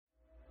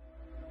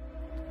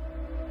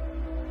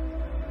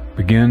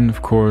Begin,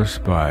 of course,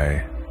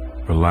 by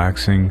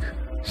relaxing,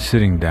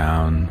 sitting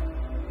down,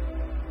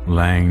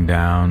 laying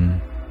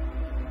down,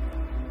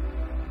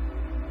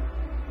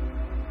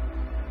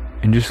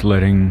 and just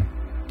letting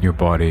your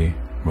body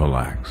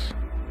relax.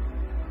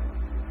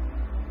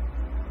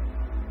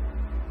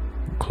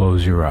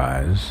 Close your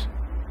eyes.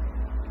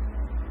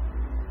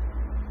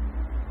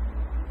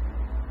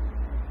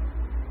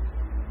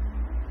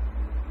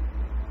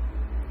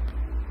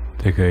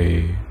 Take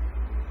a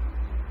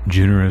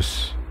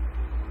generous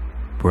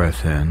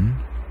breath in,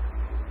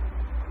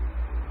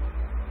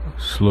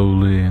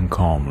 slowly and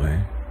calmly.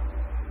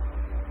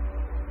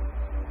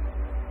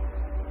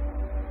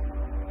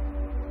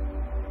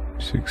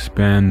 Just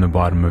expand the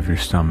bottom of your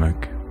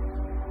stomach.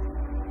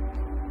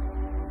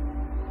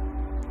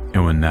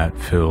 And when that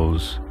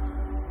fills,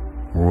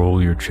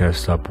 roll your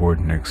chest upward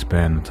and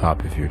expand the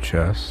top of your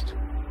chest.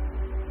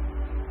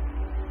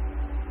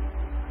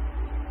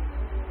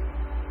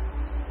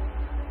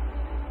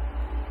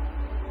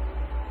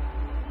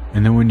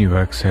 And then when you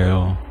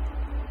exhale,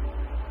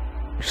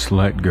 just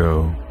let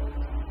go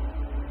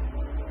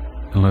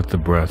and let the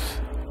breath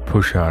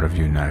push out of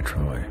you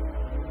naturally.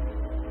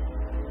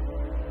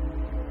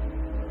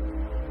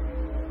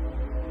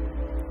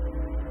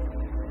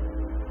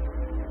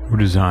 We're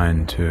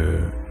designed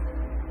to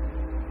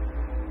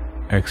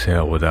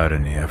exhale without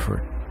any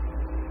effort.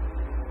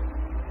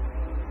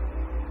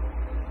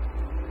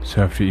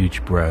 So after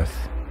each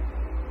breath,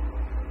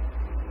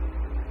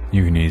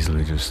 you can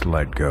easily just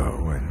let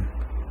go and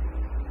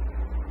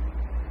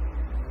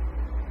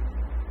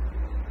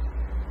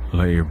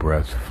let your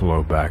breath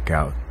flow back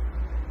out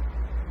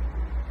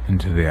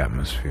into the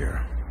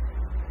atmosphere.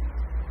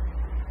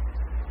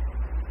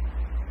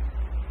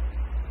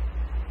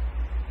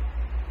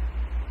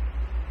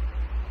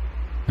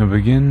 Now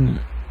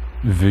begin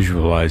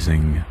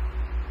visualizing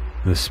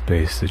the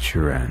space that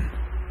you're in.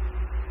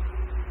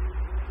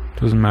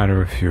 Doesn't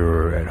matter if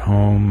you're at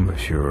home,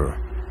 if you're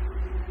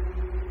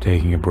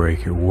taking a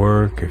break at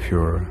work, if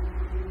you're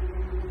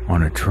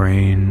on a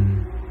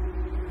train,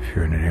 if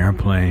you're in an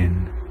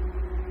airplane.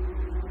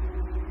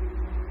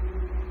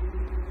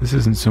 This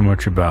isn't so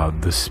much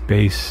about the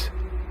space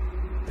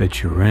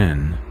that you're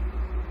in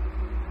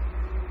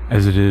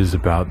as it is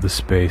about the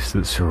space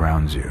that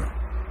surrounds you.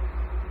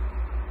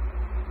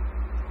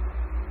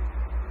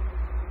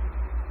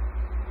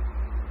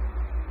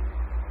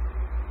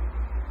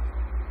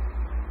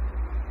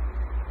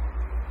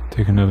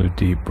 Take another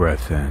deep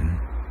breath in.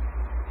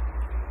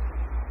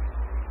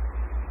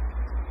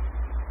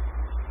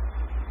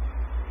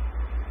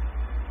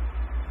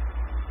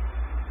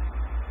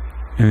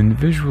 And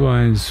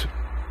visualize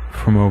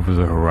from over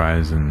the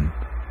horizon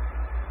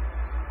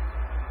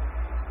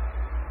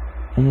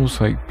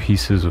almost like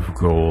pieces of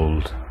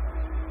gold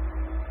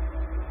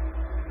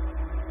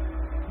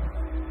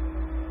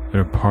that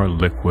are part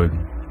liquid,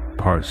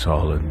 part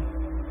solid,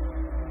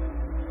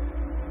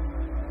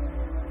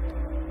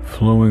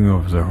 flowing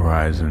over the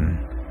horizon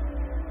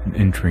and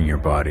entering your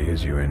body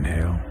as you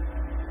inhale.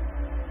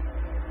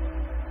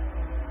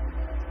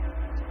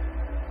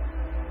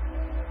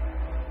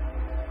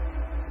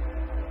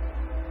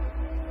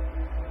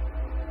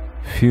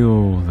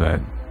 Feel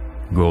that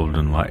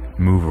golden light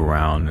move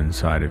around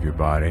inside of your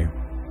body,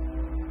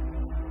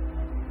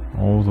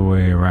 all the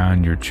way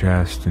around your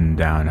chest and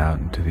down out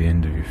into the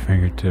end of your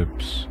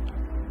fingertips,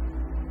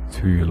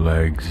 through your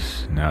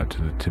legs and out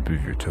to the tip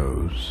of your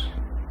toes.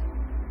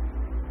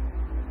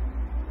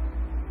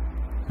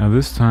 Now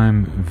this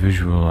time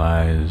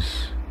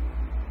visualize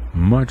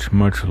much,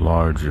 much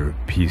larger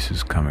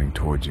pieces coming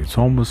towards you. It's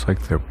almost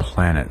like they're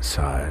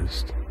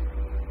planet-sized.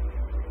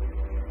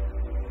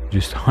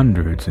 Just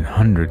hundreds and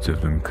hundreds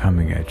of them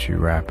coming at you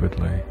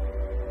rapidly.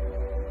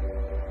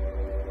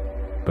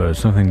 But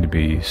it's nothing to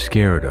be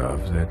scared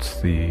of. That's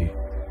the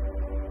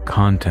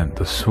content,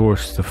 the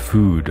source, the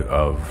food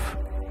of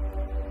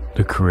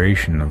the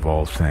creation of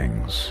all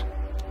things.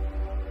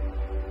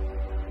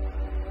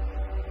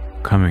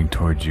 Coming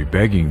towards you,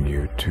 begging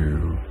you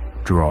to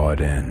draw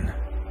it in,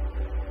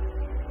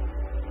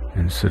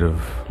 instead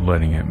of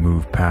letting it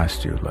move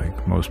past you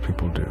like most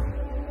people do.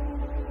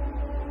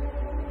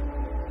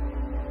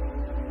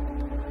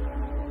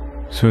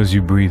 So as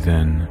you breathe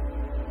in,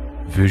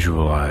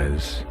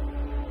 visualize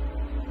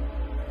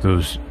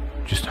those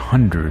just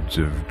hundreds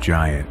of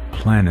giant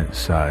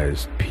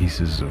planet-sized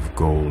pieces of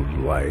gold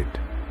light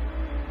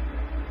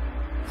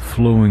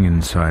flowing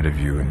inside of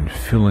you and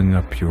filling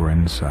up your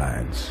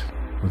insides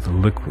with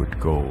liquid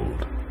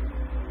gold,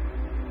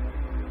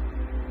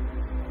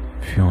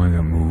 feeling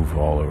it move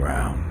all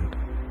around.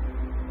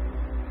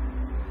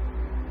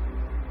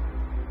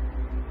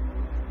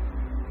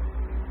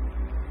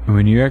 And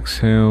when you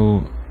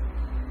exhale,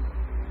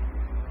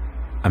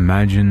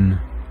 imagine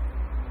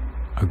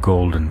a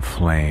golden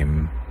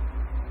flame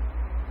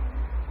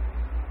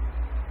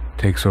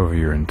takes over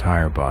your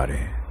entire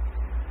body,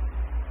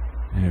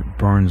 and it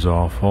burns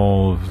off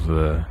all of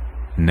the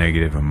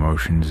negative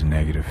emotions,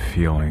 negative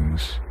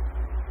feelings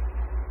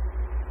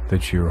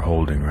that you're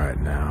holding right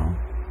now.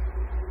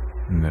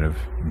 and that have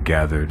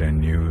gathered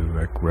in you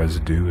like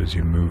residue as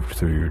you moved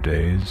through your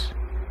days.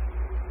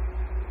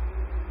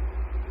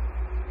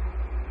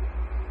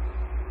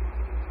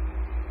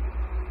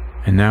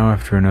 And now,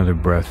 after another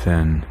breath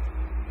in,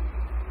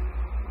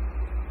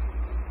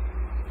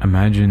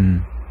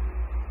 imagine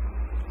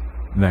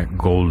that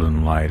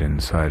golden light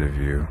inside of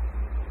you,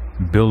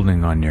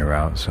 building on your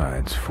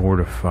outsides,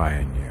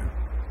 fortifying you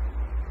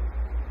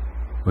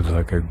with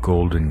like a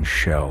golden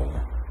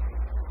shell.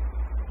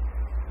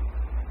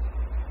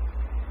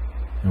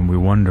 And we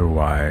wonder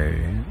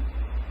why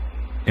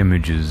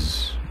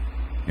images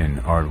in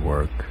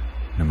artwork,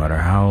 no matter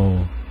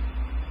how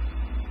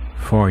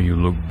far you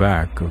look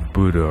back, of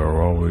Buddha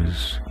are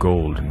always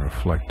gold and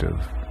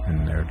reflective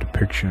in their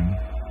depiction.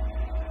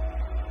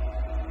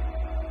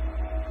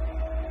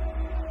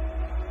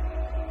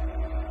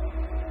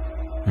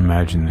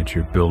 Imagine that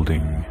you're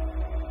building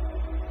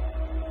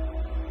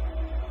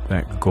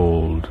that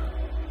gold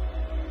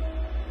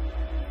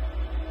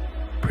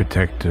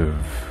protective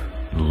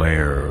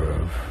layer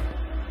of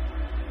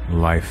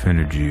life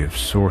energy, of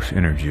source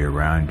energy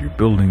around you,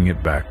 building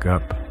it back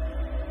up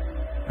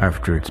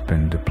after it's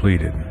been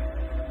depleted.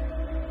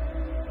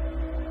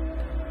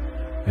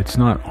 It's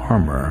not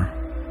armor.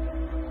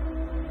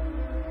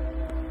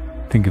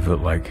 Think of it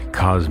like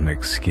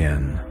cosmic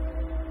skin.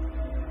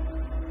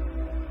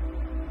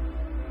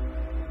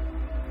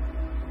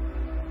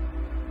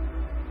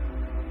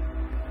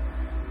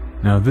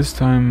 Now this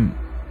time,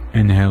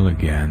 inhale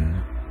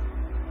again.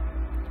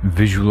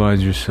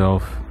 Visualize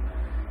yourself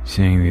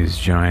seeing these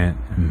giant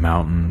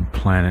mountain,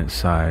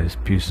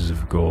 planet-sized pieces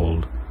of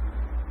gold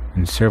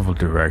in several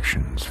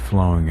directions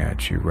flowing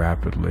at you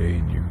rapidly,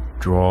 and you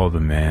draw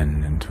them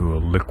into a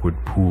liquid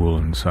pool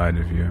inside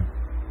of you.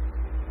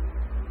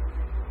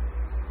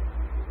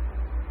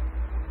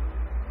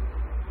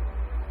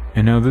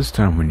 And now this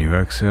time when you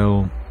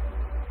exhale,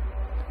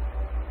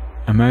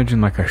 imagine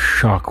like a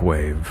shock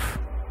wave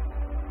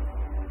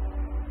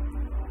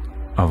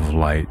of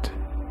light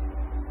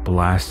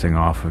blasting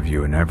off of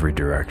you in every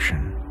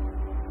direction.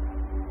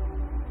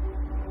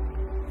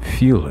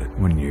 Feel it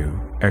when you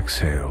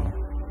exhale.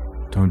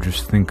 Don't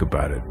just think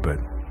about it, but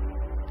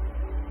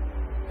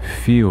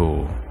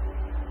feel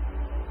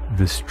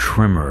this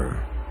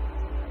tremor,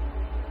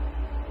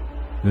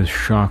 this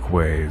shock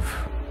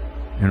wave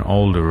in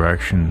all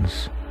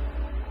directions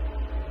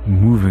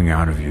moving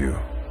out of you.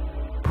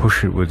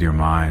 Push it with your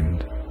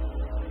mind.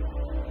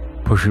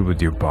 Push it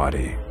with your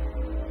body.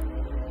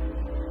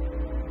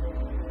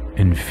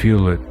 And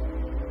feel it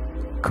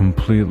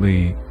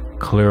completely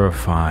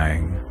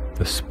clarifying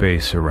the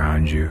space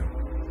around you,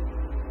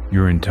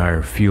 your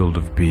entire field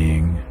of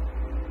being,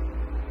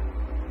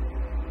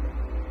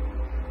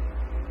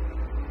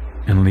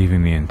 and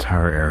leaving the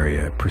entire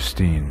area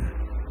pristine,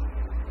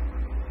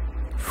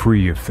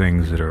 free of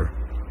things that are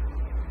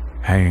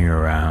hanging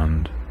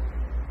around,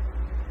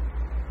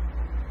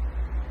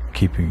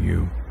 keeping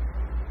you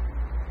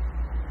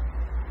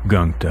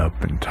gunked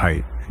up and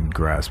tight and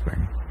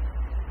grasping.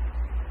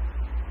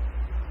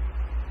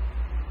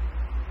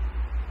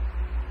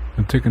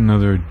 And take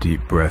another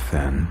deep breath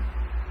in.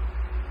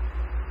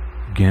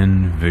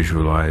 Again,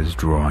 visualize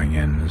drawing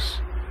in this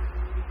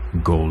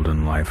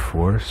golden life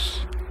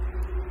force.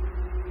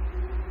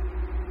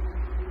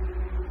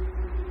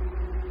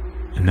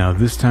 And now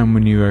this time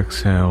when you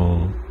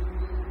exhale,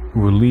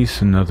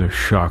 release another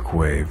shock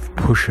wave,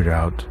 push it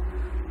out,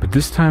 but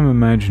this time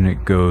imagine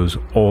it goes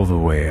all the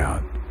way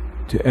out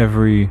to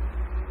every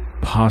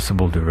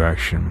possible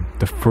direction,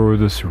 the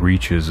furthest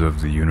reaches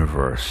of the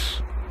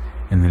universe.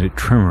 And that it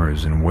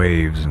tremors and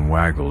waves and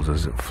waggles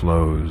as it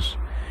flows,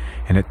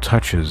 and it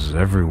touches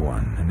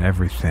everyone and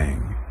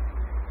everything,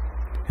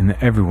 and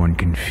that everyone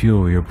can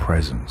feel your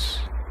presence.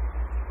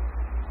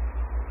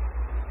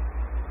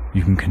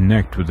 You can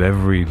connect with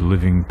every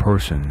living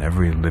person,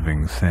 every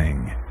living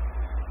thing,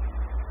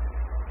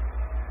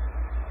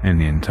 and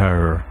the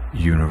entire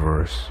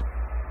universe.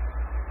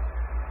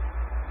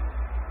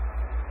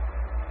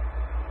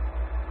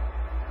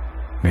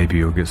 Maybe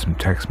you'll get some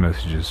text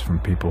messages from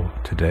people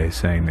today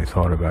saying they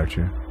thought about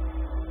you.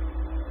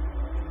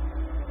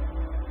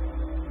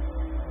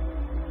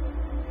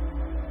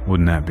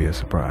 Wouldn't that be a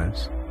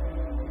surprise?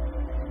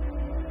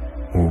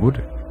 Or would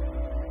it?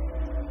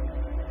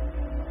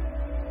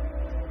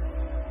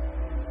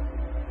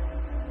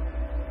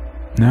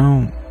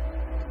 Now,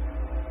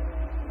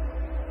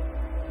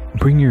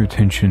 bring your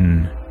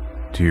attention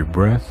to your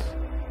breath.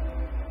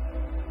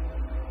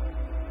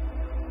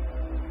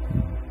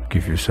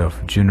 Give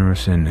yourself a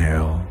generous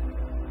inhale.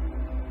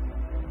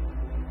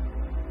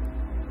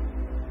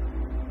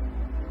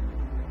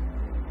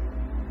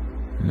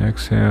 And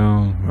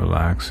exhale,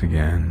 relax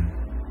again.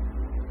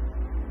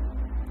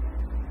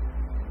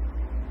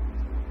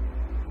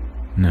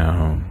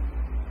 Now,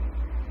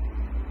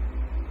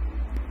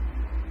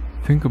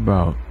 think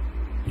about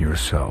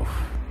yourself.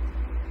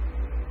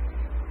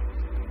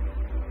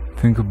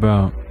 Think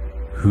about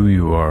who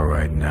you are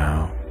right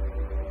now.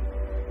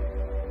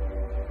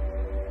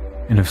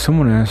 And if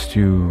someone asked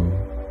you,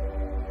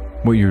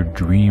 what your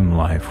dream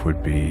life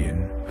would be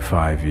in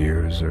 5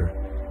 years or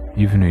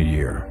even a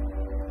year.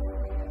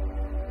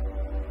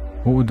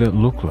 What would that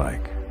look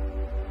like?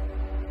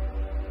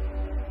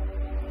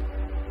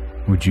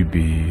 Would you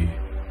be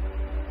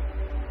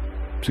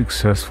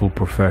successful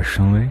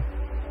professionally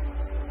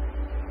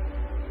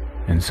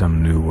in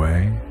some new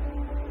way?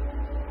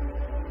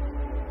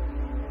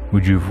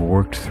 Would you have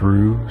worked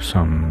through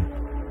some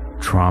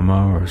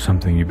trauma or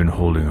something you've been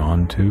holding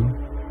on to?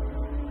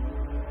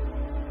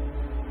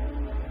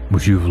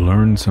 Would you have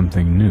learned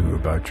something new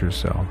about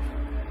yourself?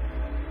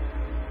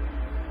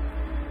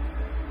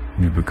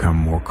 Would you become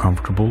more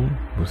comfortable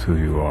with who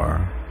you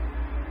are,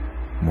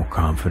 more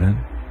confident?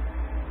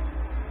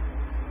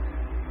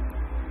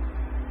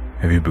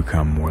 Have you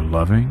become more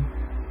loving,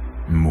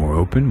 more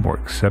open, more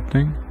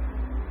accepting?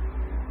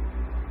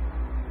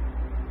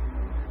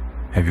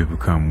 Have you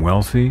become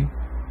wealthy?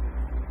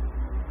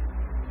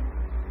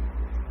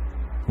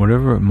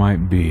 Whatever it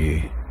might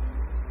be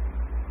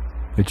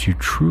that you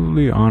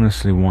truly,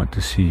 honestly want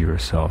to see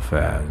yourself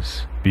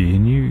as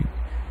being, you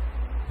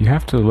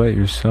have to let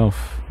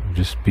yourself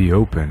just be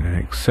open and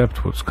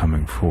accept what's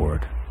coming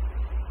forward.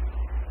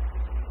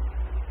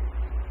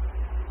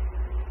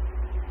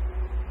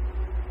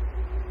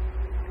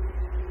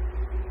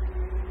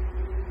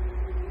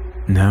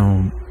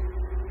 Now,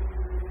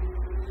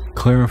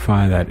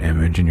 clarify that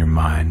image in your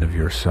mind of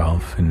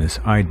yourself in this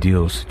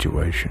ideal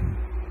situation,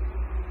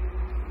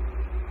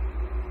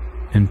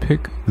 and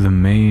pick the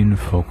main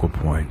focal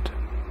point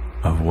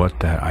of what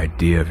that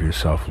idea of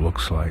yourself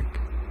looks like.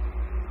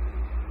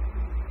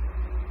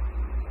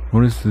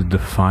 What is the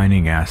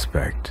defining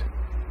aspect,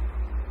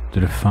 the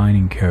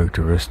defining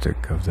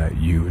characteristic of that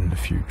you in the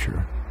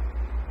future?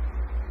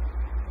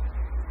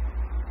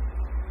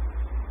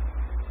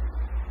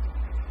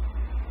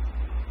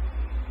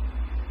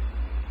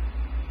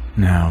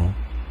 Now,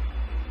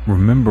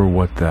 remember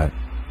what that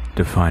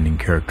defining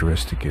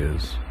characteristic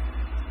is.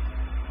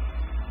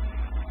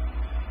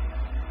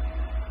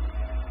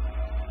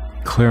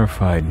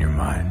 Clarify it in your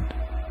mind.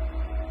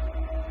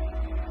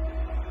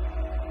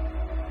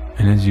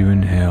 And as you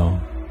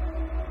inhale,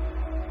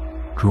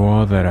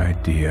 draw that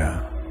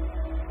idea,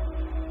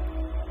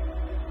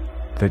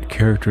 that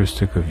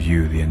characteristic of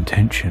you, the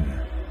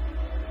intention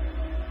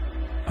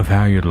of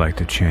how you'd like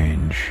to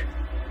change,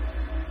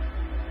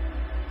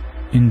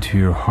 into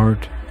your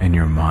heart and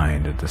your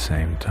mind at the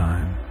same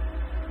time.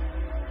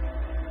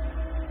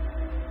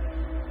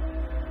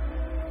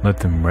 Let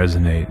them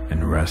resonate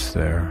and rest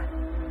there.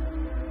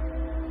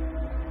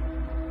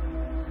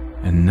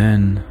 And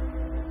then,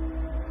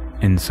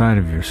 inside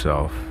of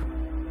yourself,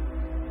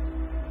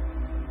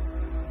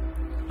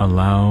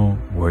 allow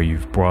where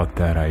you've brought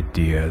that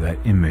idea, that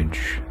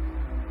image,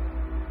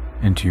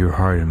 into your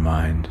heart and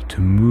mind to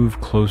move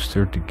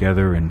closer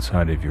together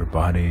inside of your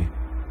body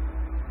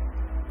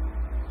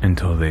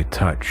until they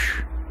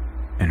touch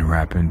and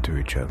wrap into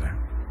each other.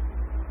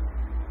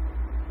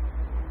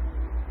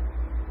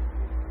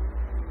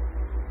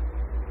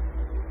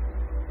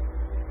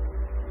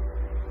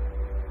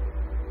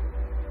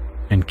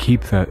 And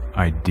keep that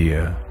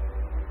idea,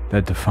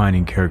 that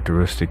defining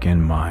characteristic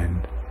in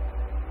mind,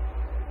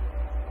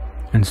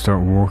 and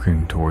start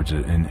working towards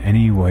it in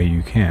any way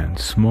you can,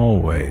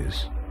 small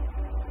ways.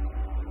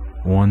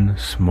 One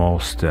small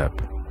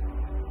step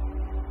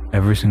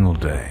every single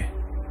day.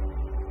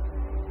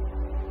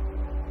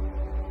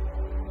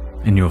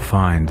 And you'll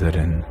find that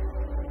in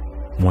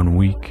 1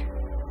 week,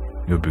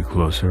 you'll be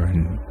closer.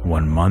 In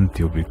 1 month,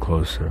 you'll be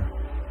closer.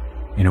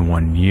 In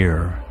 1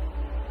 year,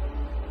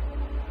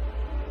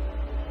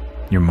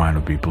 your mind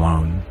will be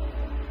blown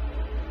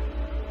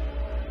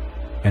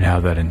at how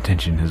that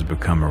intention has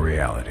become a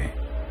reality.